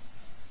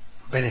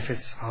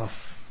benefits of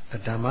the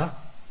Dhamma,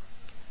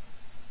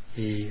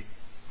 he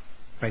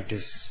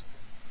practiced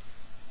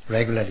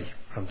regularly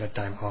from that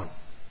time on.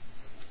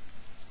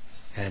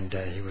 And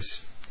he was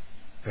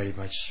very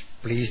much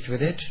pleased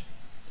with it,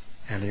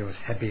 and he was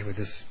happy with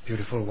his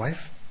beautiful wife.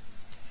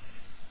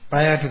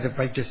 Prior to the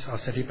practice of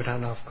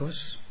Satipatthana, of course,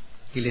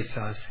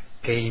 kilesas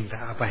gained the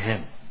upper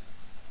hand.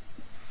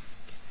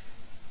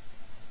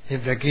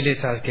 If the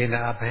kilesas gain the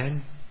upper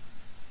hand,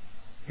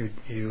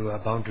 you are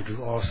bound to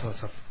do all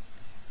sorts of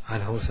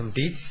unwholesome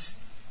deeds,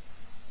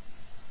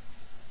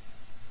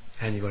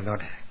 and you will not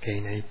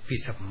gain any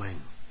peace of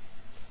mind.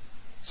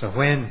 So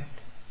when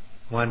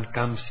one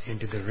comes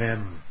into the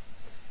realm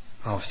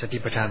of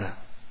Satipatthana,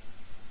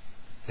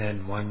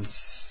 then one's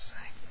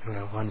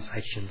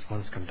actions,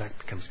 one's conduct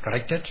becomes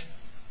corrected.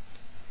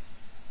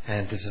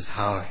 And this is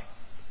how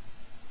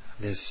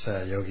this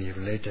yogi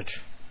related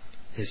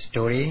his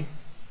story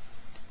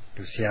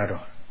to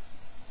Sayadaw.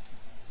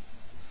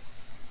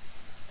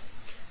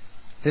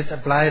 This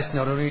applies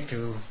not only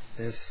to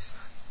this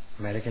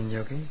American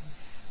yogi,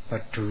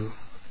 but to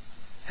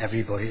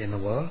everybody in the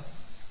world.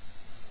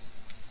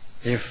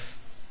 If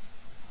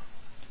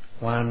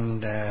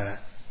one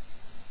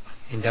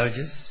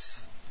indulges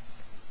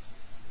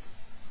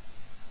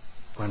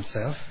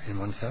oneself,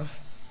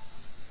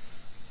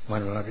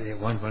 one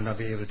will not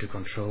be able to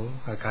control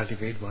or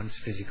cultivate one's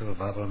physical,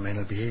 verbal,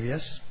 mental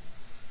behaviors.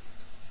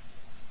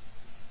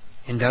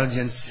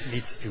 Indulgence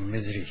leads to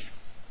misery,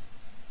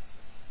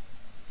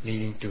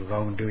 leading to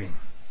wrongdoing.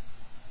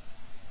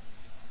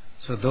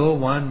 So though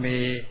one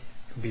may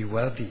be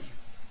wealthy,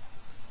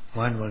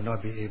 one will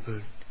not be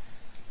able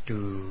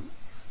to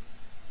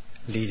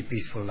lead a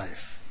peaceful life.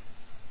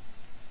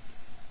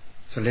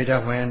 So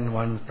later when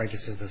one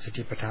practices the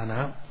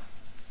Satipatthana,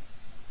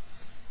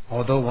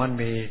 although one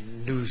may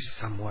lose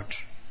somewhat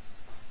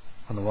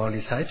on the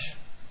worldly side,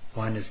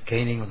 one is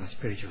gaining on the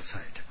spiritual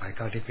side by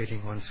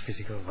cultivating one's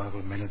physical,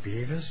 verbal, mental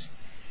behaviors,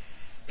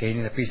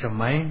 gaining the peace of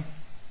mind.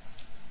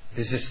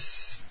 This is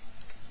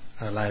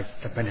a life,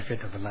 the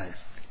benefit of the life.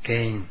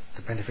 Gain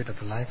the benefit of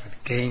the life,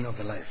 the gain of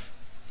the life.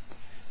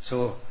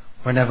 So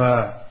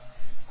whenever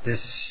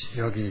this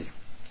yogi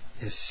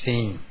is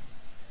seen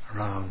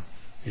around,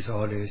 he's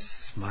always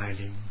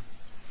smiling.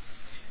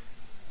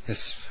 His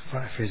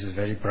face is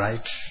very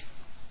bright,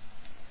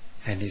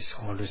 and he's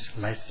always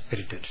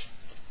light-spirited.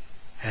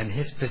 And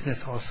his business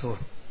also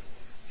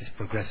is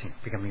progressing,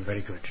 becoming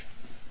very good.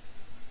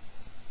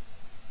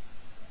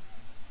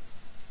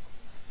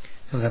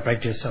 So the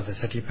practice of the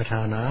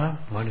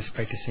Satipatthana, one is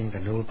practicing the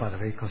noble path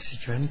of 8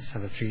 constituents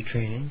and the 3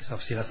 trainings of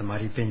Sila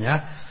Samadhi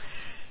Panya,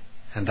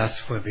 and thus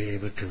will be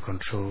able to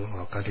control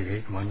or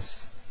cultivate one's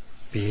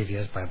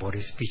behaviors by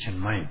body, speech and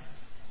mind.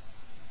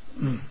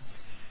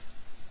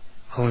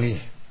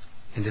 Only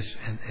in this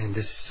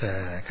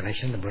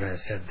connection, the Buddha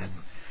has said that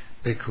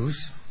bhikkhus,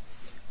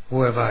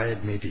 whoever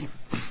it may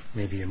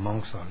be a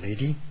monk or a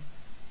lady,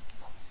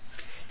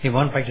 if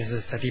one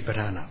practices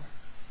Satipatthana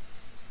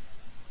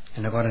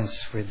in accordance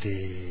with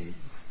the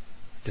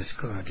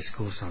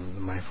discourse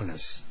on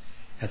mindfulness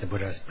as the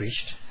Buddha has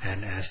preached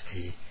and as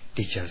the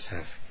teachers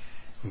have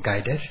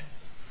guided,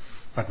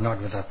 but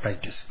not without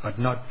practice, but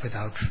not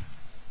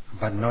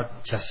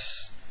just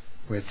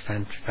with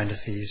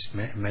fantasies,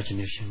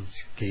 imaginations,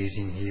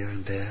 gazing here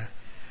and there,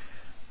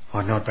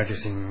 or not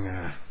practicing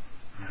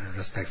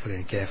respectfully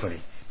and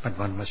carefully, but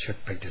one should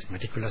practice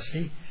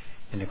meticulously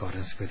in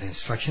accordance with the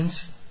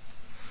instructions.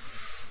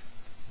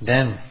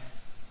 Then,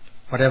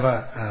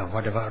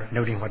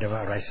 noting whatever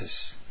arises.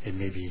 It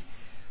may be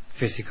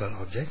physical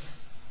objects,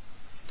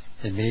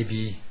 it may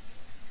be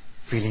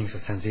feelings or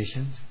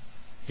sensations,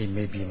 it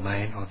may be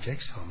mind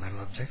objects or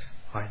mental objects,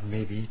 or it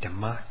may be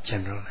Dhamma,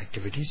 general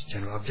activities,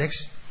 general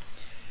objects.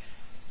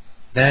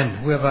 Then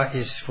whoever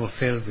is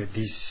fulfilled with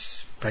this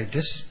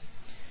practice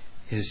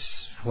is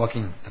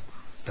walking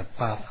the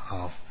path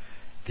of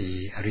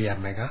the Ariya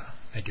Magga,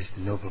 that is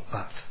noble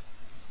path.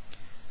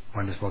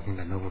 One is walking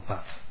the noble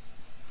path.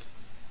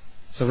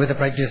 So with the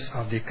practice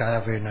of the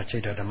Kaya Vedana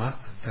Citta Dhamma,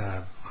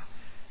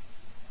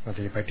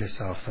 the practice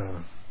of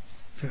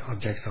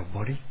objects of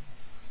body,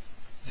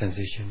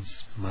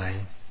 sensations,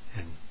 mind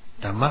and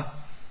Dhamma,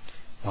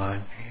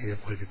 one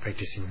will be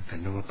practicing the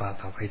noble path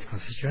of 8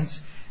 constituents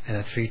and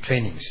the 3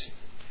 trainings.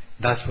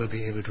 Thus will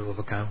be able to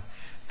overcome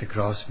the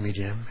gross,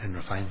 medium and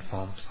refined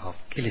forms of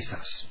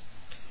kilesas.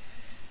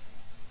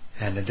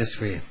 And in this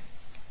way,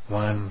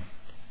 one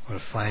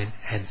will find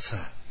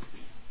answer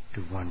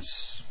to one's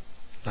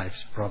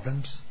life's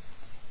problems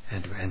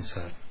and to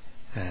answer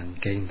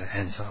and gain the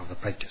answer of the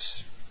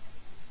practice.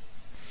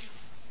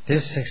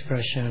 This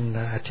expression,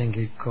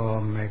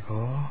 Atengiko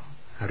Mego,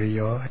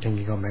 Rio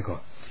Atengiko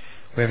Mego,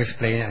 we have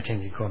explained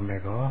Atengiko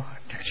Mego.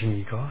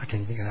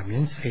 Atengiko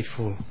means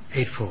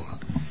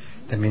eightfold.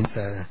 That means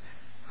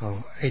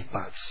 8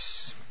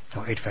 parts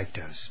or 8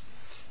 factors.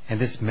 And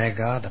this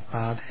Mega, the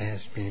path,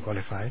 has been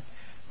qualified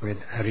with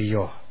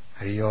Rio.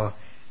 Rio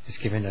is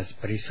given as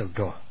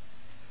Parisabdo,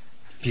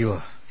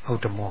 pure,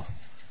 outermost,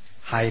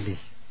 highly,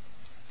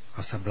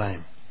 or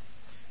sublime.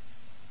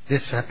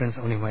 This happens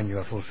only when you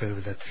are fulfilled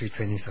with the 3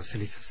 trainings of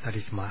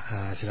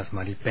Sila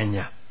Samadhi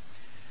Panya.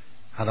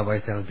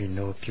 Otherwise there will be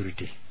no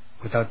purity.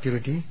 Without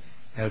purity,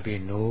 there will be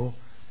no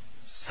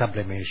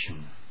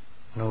sublimation,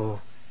 no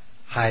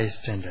high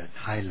standard,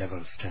 high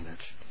level standard,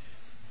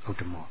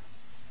 outermost.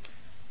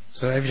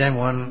 So every time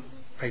one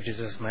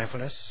practices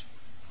mindfulness,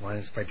 one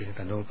is practicing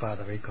the noble path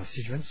of 8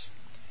 constituents,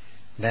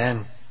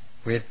 then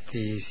with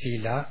the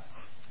Sila,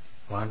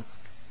 one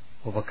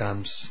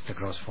overcomes the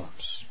gross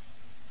forms.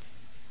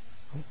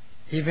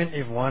 Even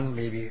if one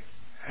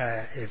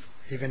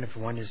even if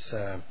one is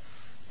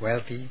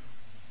wealthy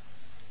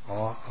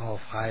or of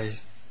high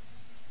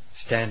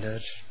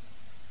standards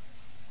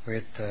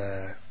with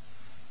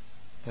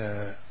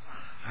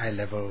high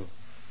level,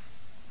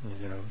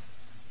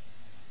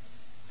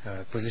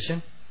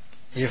 position,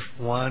 if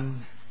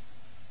one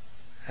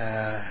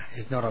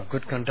is not of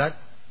good conduct,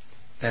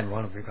 then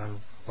one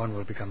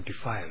will become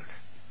defiled.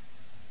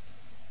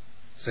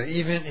 So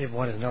even if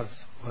one is not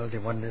wealthy,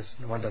 one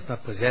does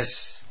not possess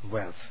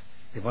wealth.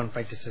 If one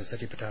practices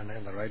Satipatthana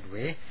in the right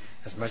way,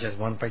 as much as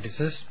one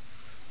practices,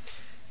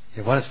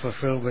 if one is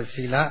fulfilled with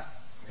Sila,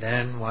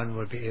 then one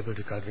will be able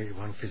to cultivate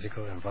one's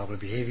physical and verbal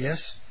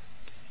behaviors,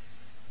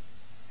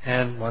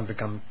 and one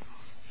become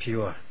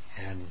pure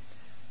and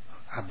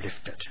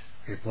uplifted.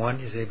 If one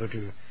is able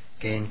to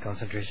gain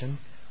concentration,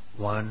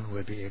 one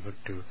will be able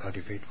to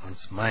cultivate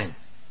one's mind,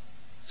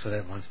 so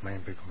that one's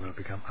mind will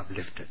become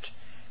uplifted.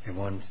 If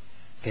one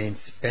gains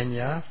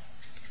panya,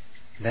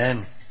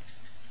 then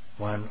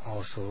one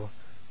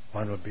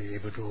will be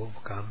able to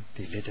overcome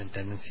the latent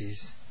tendencies,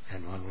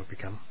 and one will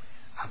become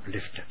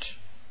uplifted.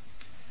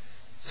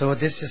 So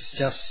this is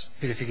just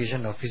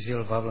purification of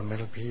physical, verbal,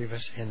 mental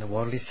behaviors in the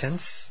worldly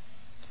sense,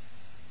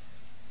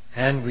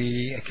 and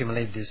we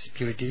accumulate this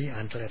purity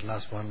until at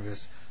last one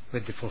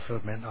with the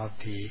fulfillment of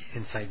the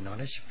insight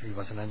knowledge,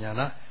 Vipassana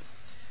jnana,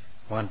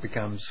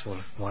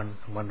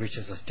 one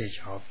reaches a stage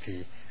of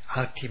the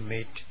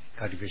ultimate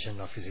cultivation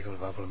of physical,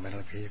 verbal,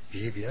 mental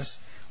behaviors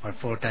on a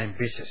full-time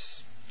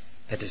basis.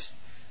 That is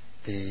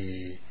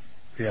the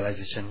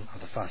realization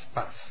of the first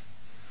path,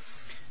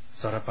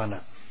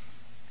 Sarapana.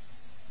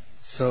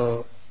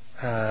 So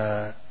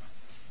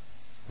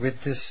with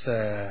this,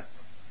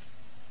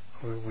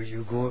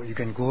 you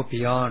can go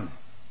beyond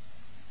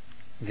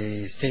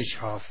the state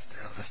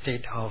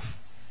of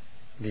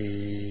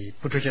the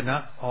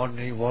Puthujana,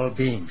 ordinary world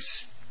beings,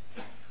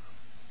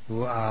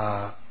 who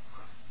are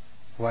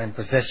in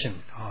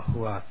possession or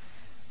who are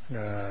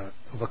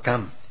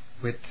overcome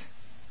with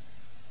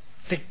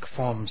thick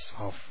forms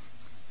of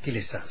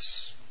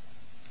kilesas.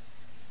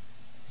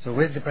 So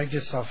with the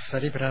practice of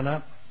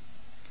Satipatthana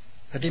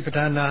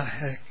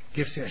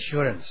gives you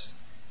assurance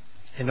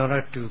in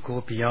order to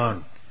go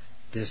beyond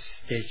this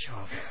stage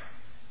of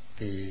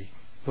the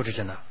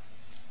Puthujana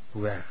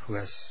who have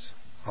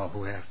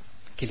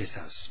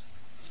kilesas.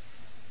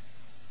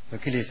 The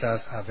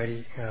kilesas are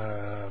very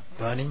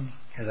burning,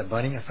 has a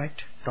burning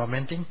effect,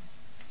 tormenting.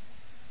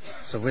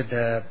 So with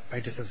the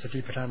practice of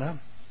Satipatthana,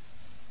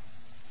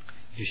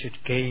 you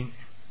should gain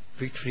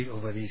victory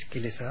over these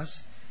kilesas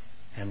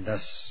and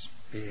thus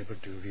be able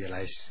to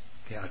realize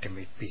the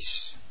ultimate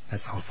peace.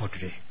 That's all for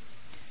today.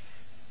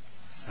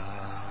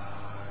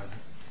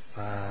 Sadhu.